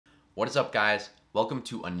What is up, guys? Welcome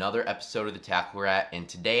to another episode of the Tackle Rat, and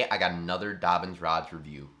today I got another Dobyns rods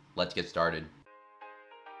review. Let's get started.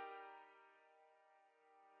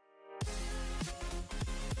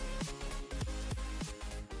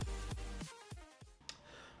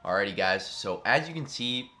 Alrighty guys, so as you can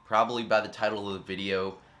see, probably by the title of the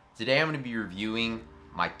video, today I'm going to be reviewing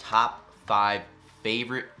my top 5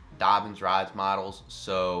 favorite Dobyns rods models.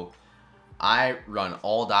 So I run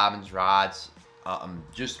all Dobyns rods,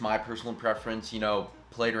 just my personal preference,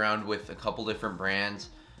 played around with a couple different brands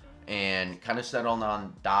and kind of settled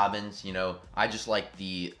on Dobyns. I just like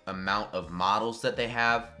the amount of models that they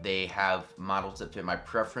have. They have models that fit my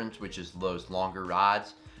preference, which is those longer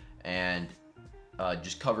rods, and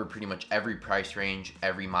just cover pretty much every price range,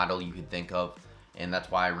 every model you could think of, and that's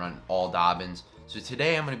why I run all Dobyns. So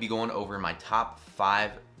today I'm going to be going over my top 5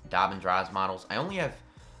 Dobyns rods models. I only have,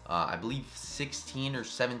 I believe, 16 or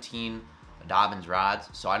 17 Dobyns rods,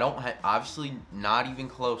 so I don't obviously not even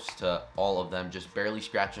close to all of them, just barely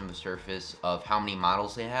scratching the surface of how many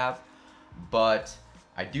models they have. But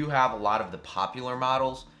I do have a lot of the popular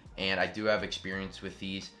models, and I do have experience with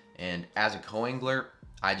these. And as a co-angler,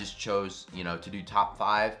 I just chose, to do top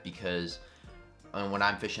 5 because when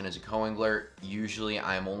I'm fishing as a co-angler, usually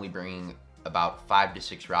I'm only bringing about 5 to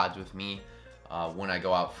 6 rods with me when I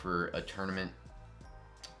go out for a tournament.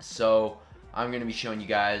 So I'm going to be showing you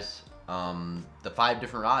guys the 5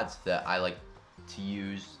 different rods that I like to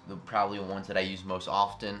use, probably the ones that I use most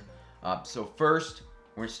often. So first,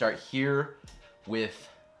 we're going to start here with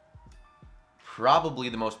probably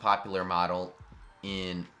the most popular model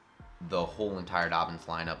in the whole entire Dobyns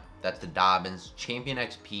lineup. That's the Dobyns Champion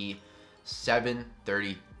XP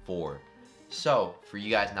 734. So for you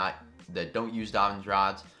guys that don't use Dobyns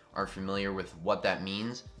rods, aren't familiar with what that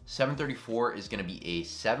means, 734 is going to be a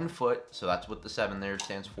 7 foot, so that's what the 7 there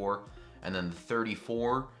stands for, and then the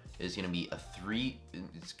 34 is going to be a 3,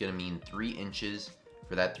 it's going to mean 3 inches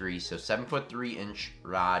for that 3, so 7 foot 3 inch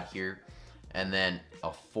rod here. And then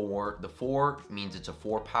a 4, the 4 means it's a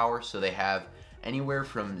 4 power, so they have anywhere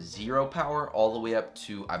from 0 power all the way up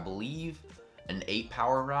to, I believe, an 8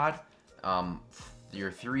 power rod.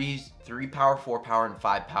 Your 3 power, 4 power, and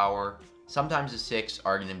 5 power, sometimes the 6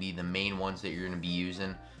 are going to be the main ones that you're going to be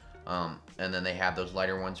using. And then they have those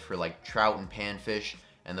lighter ones for like trout and panfish,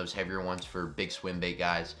 and those heavier ones for big swim bait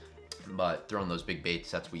guys. But throwing those big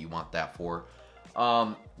baits, that's what you want that for.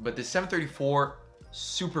 But the 734,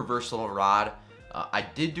 super versatile rod. I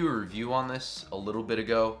did do a review on this a little bit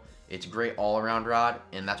ago. It's a great all-around rod,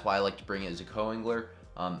 and that's why I like to bring it as a co-angler.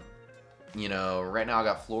 Right now I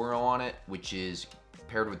got fluoro on it, which is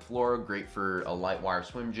paired with fluoro, great for a light wire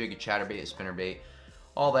swim jig, a chatterbait, a spinnerbait,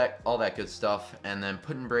 all that good stuff. And then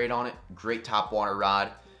putting braid on it, great top water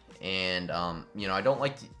rod. And I don't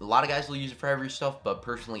like a lot of guys will use it for heavier stuff, but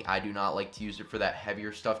personally I do not like to use it for that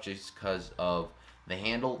heavier stuff just because of the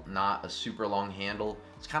handle, not a super long handle.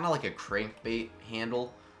 It's kind of like a crankbait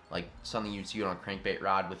handle, like something you'd see on a crankbait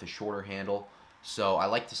rod with a shorter handle. So I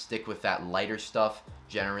like to stick with that lighter stuff.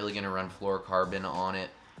 Generally going to run fluorocarbon on it.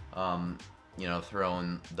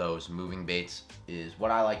 Throwing those moving baits is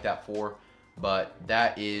what I like that for. But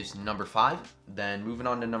that is number 5. Then moving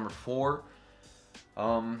on to number 4.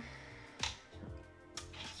 Let's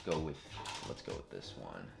go with this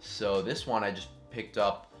one. So this one I just picked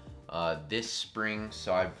up this spring,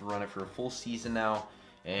 so I've run it for a full season now.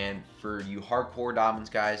 And for you hardcore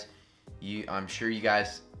Dobyns guys, I'm sure you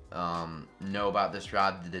guys know about this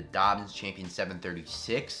rod, the Dobyns Champion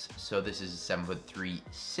 736. So this is a 7 foot 3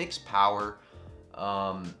 6 power.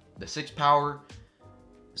 The 6 power,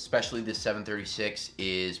 especially the 736,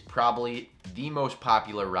 is probably the most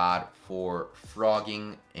popular rod for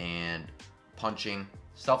frogging and punching,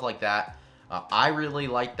 stuff like that. I really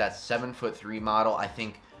like that 7 foot 3 model. I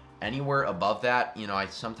think anywhere above that, I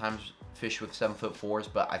sometimes fish with 7 foot 4s,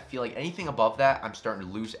 but I feel like anything above that, I'm starting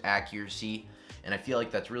to lose accuracy, and I feel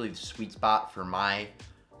like that's really the sweet spot for my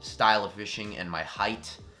style of fishing and my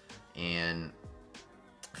height, and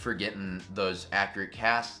for getting those accurate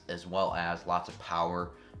casts as well as lots of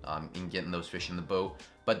power in getting those fish in the boat.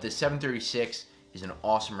 But the 736 is an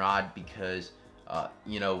awesome rod because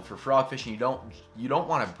for frog fishing, you don't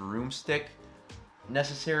want a broomstick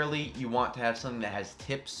necessarily. You want to have something that has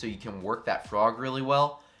tips so you can work that frog really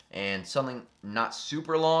well, and something not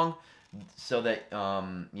super long so that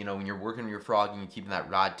when you're working your frog and you're keeping that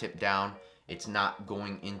rod tip down, it's not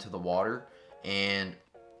going into the water. And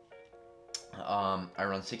I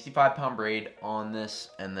run 65-pound braid on this,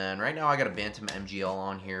 and then right now I got a Bantam MGL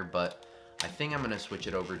on here, but I think I'm going to switch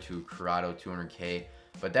it over to Corrado 200K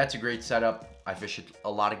But that's a great setup. I fish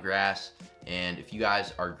a lot of grass, and if you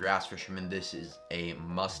guys are grass fishermen, this is a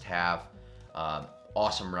must-have.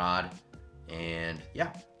 Awesome rod. And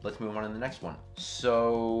yeah, let's move on to the next one.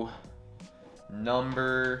 So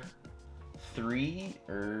number three,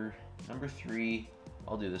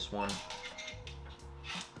 I'll do this one.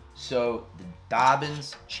 So the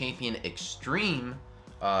Dobyns Champion Extreme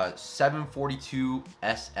 742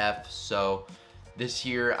 SF. So this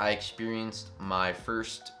year I experienced my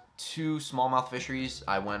first 2 smallmouth fisheries.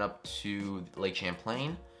 I went up to Lake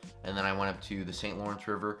Champlain, and then I went up to the St. Lawrence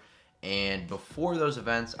River. And before those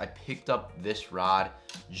events, I picked up this rod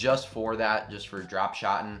just for that, just for drop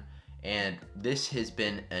shotting. And this has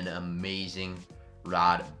been an amazing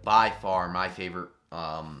rod, by far my favorite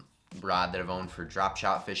rod that I've owned for drop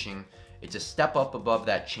shot fishing. It's a step up above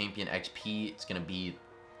that Champion XP. It's gonna be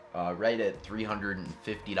right at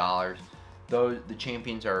 $350. Though the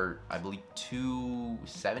Champions are, I believe,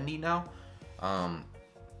 $270 now.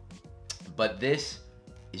 But this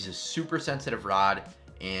is a super sensitive rod,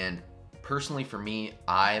 and personally for me,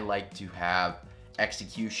 I like to have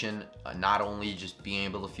execution, not only just being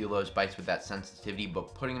able to feel those bites with that sensitivity,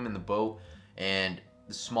 but putting them in the boat. And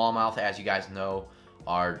the smallmouth, as you guys know,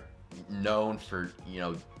 are known for, you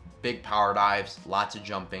know, big power dives, lots of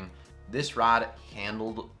jumping. This rod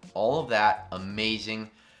handled all of that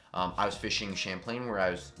amazing. I was fishing Champlain where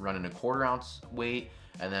I was running a 1/4 ounce weight,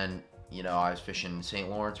 and then, you know, I was fishing St.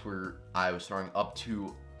 Lawrence where I was throwing up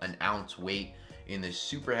to an ounce weight in this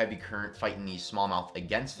super heavy current, fighting these smallmouth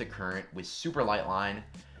against the current with super light line,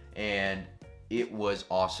 and it was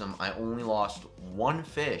awesome. I only lost 1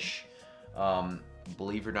 fish,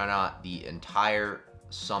 believe it or not, the entire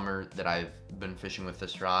summer that I've been fishing with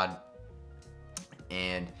this rod,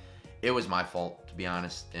 and it was my fault, to be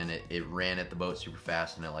honest, and it ran at the boat super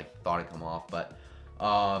fast, and it like thought it'd come off. But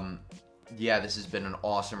yeah, this has been an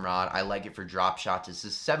awesome rod. I like it for drop shots. This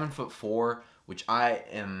is 7'4", which I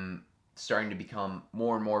am starting to become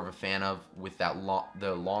more and more of a fan of, with that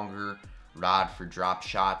the longer rod for drop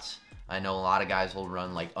shots. I know a lot of guys will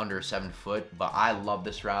run like under 7 foot, but I love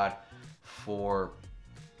this rod for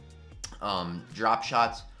drop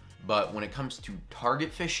shots. But when it comes to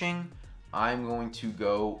target fishing, I'm going to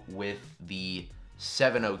go with the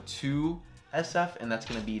 702 SF, and that's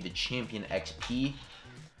going to be the Champion XP.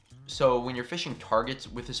 So when you're fishing targets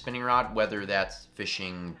with a spinning rod, whether that's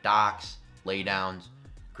fishing docks, laydowns,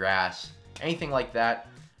 grass, anything like that,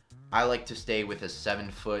 I like to stay with a 7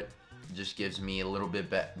 foot. It just gives me a little bit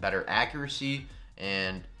better accuracy,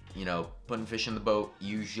 and, you know, putting fish in the boat,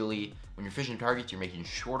 usually when you're fishing targets, you're making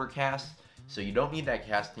shorter casts, so you don't need that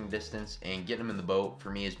casting distance, and getting them in the boat for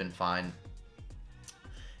me has been fine.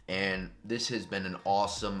 And this has been an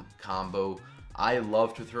awesome combo. I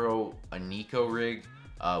love to throw a Nico rig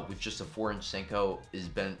with just a 4-inch Senko. It's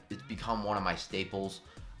become one of my staples,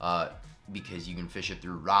 because you can fish it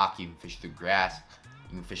through rock, you can fish through grass,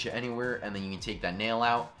 you can fish it anywhere, and then you can take that nail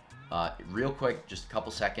out real quick, just a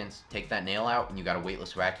couple seconds, take that nail out, and you got a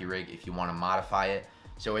weightless wacky rig if you want to modify it.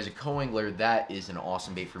 So as a co-angler, that is an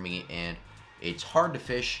awesome bait for me, and it's hard to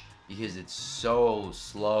fish because it's so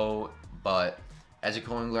slow, but as a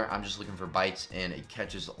co-angler, I'm just looking for bites, and it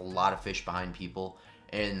catches a lot of fish behind people.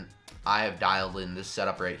 And I have dialed in this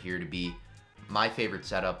setup right here to be my favorite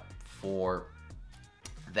setup for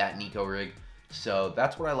that Nico rig. So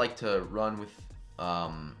that's what I like to run with,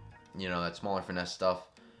 you know, that smaller finesse stuff.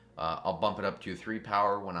 I'll bump it up to 3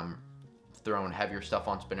 power when I'm throwing heavier stuff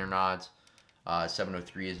on spinning rods.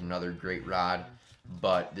 703 is another great rod,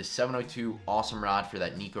 but this 702, awesome rod for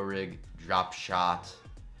that Nico rig, drop shot,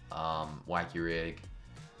 wacky rig,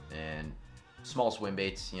 and small swim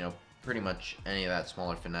baits, you know, pretty much any of that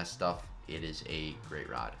smaller finesse stuff. It is a great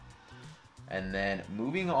rod. And then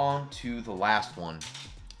moving on to the last one,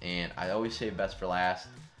 and I always say best for last,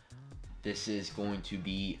 this is going to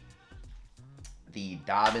be the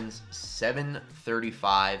Dobyns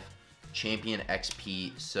 735 Champion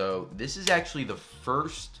XP. So this is actually the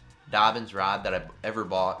first Dobyns rod that I've ever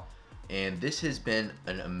bought, and this has been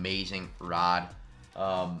an amazing rod.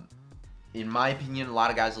 In my opinion, a lot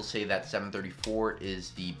of guys will say that 734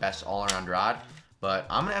 is the best all-around rod, but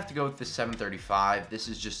I'm gonna have to go with the 735. This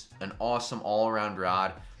is just an awesome all-around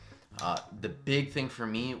rod. The big thing for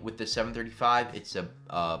me with the 735, it's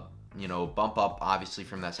a you know, bump up obviously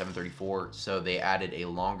from that 734, so they added a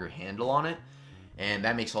longer handle on it, and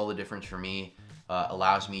that makes all the difference for me.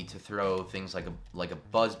 Allows me to throw things like a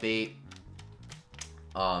buzz bait,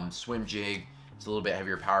 swim jig. It's a little bit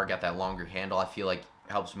heavier power, got that longer handle. I feel like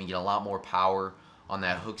it helps me get a lot more power on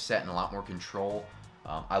that hook set and a lot more control.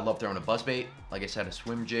 I love throwing a buzz bait, like I said, a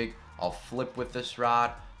swim jig. I'll flip with this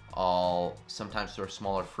rod. I'll sometimes throw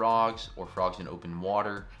smaller frogs or frogs in open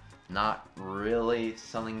water. Not really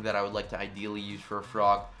something that I would like to ideally use for a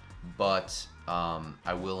frog, but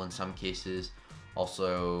I will in some cases.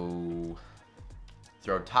 Also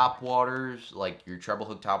throw top waters, like your treble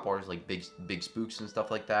hook top waters, like big spooks and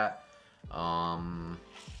stuff like that.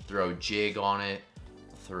 Throw jig on it.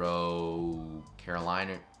 Throw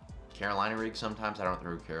Carolina rig sometimes. I don't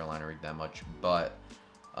throw Carolina rig that much, but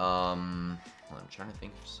I'm trying to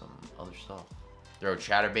think of some other stuff. Throw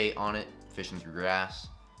chatterbait on it, fishing through grass.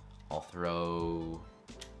 I'll throw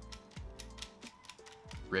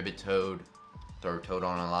ribbit toad, throw toad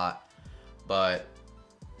on a lot. But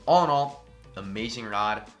all in all, amazing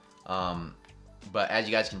rod. But as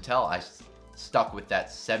you guys can tell, I stuck with that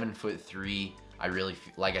 7'3". I really,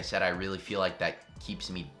 like I said, I really feel like that keeps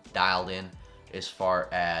me dialed in as far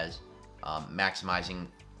as maximizing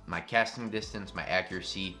my casting distance, my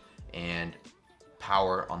accuracy, and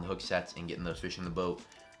power on the hook sets and getting those fish in the boat.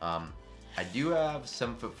 I do have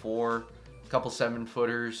 7'4", a couple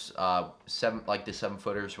 7-footers, like the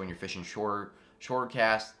 7-footers when you're fishing shorter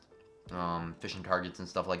cast, fishing targets and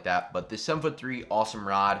stuff like that. But this 7'3", awesome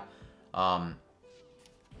rod.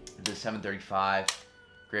 The 735,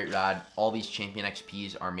 great rod. All these Champion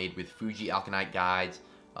XPs are made with Fuji Alkanite guides,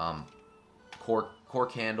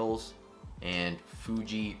 cork handles, and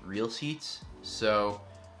Fuji reel seats. So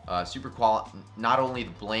super quality. Not only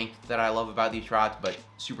the blank that I love about these rods, but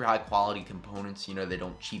super high quality components. You know, they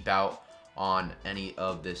don't cheap out on any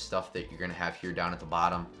of this stuff that you're gonna have here down at the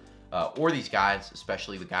bottom, or these guides,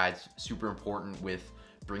 especially the guides. Super important with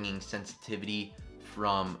bringing sensitivity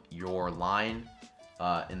from your line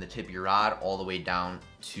in the tip of your rod all the way down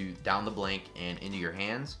the blank and into your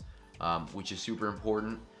hands, which is super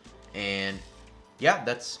important. And yeah,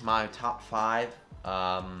 that's my top 5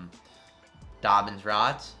 Dobyns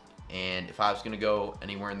rods. And if I was gonna go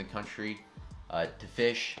anywhere in the country to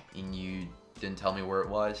fish and you didn't tell me where it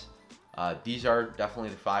was, these are definitely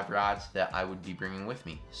the 5 rods that I would be bringing with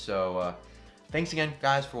me. So thanks again,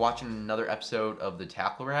 guys, for watching another episode of the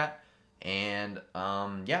Tackle Rat. And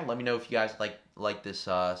yeah, let me know if you guys like this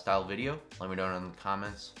style video. Let me know in the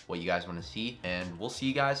comments what you guys want to see, and we'll see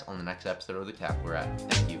you guys on the next episode of the Tackle Rat.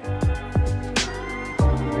 Thank you.